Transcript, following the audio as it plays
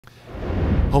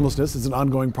Homelessness is an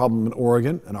ongoing problem in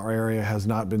Oregon, and our area has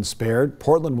not been spared.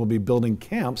 Portland will be building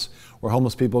camps where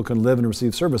homeless people can live and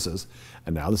receive services.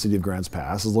 And now the city of Grants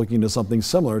Pass is looking into something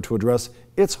similar to address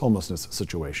its homelessness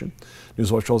situation.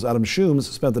 Newswatch 12's Adam Schooms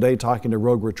spent the day talking to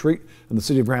Rogue Retreat in the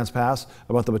city of Grants Pass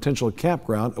about the potential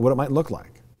campground and what it might look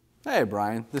like. Hey,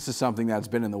 Brian, this is something that's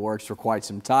been in the works for quite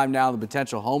some time now. The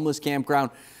potential homeless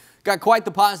campground got quite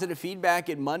the positive feedback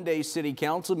at Monday's city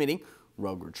council meeting.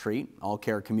 Rogue Retreat, All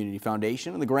Care Community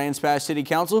Foundation, and the Grants Pass City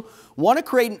Council want to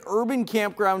create an urban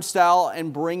campground style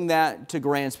and bring that to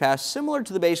Grants Pass, similar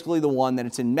to basically the one that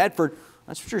it's in Medford.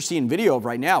 That's what you're seeing video of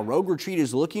right now. Rogue Retreat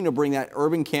is looking to bring that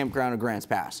urban campground to Grants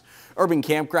Pass. Urban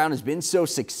campground has been so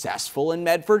successful in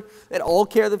Medford that All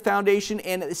Care, the foundation,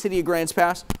 and the city of Grants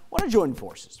Pass want to join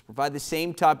forces to provide the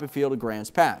same type of feel to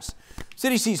Grants Pass.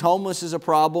 City sees homeless as a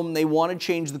problem. They want to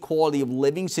change the quality of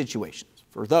living situations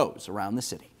for those around the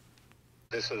city.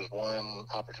 This is one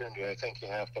opportunity. I think you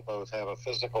have to both have a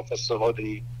physical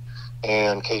facility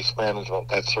and case management.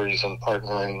 That's the reason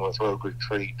partnering with Rogue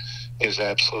Retreat is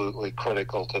absolutely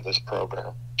critical to this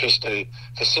program. Just a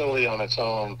facility on its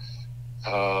own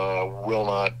will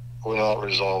not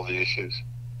resolve the issues.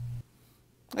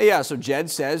 Yeah, so Jed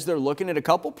says they're looking at a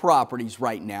couple properties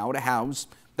right now to house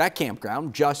that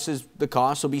campground, just as the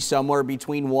cost will be somewhere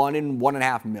between $1 and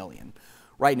 $1.5 million.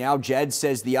 Right now, Jed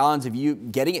says the odds of you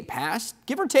getting it passed,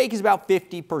 give or take, is about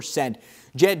 50%.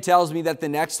 Jed tells me that the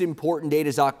next important date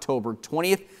is October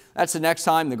 20th. That's the next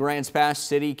time the Grants Pass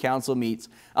City Council meets.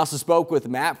 I also spoke with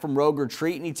Matt from Rogue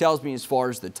Retreat, and he tells me as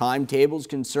far as the timetable is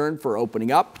concerned for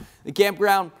opening up the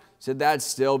campground, said that's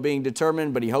still being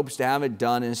determined, but he hopes to have it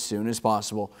done as soon as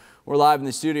possible. We're live in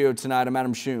the studio tonight. I'm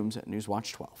Adam Schooms at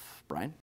Newswatch 12. Brian?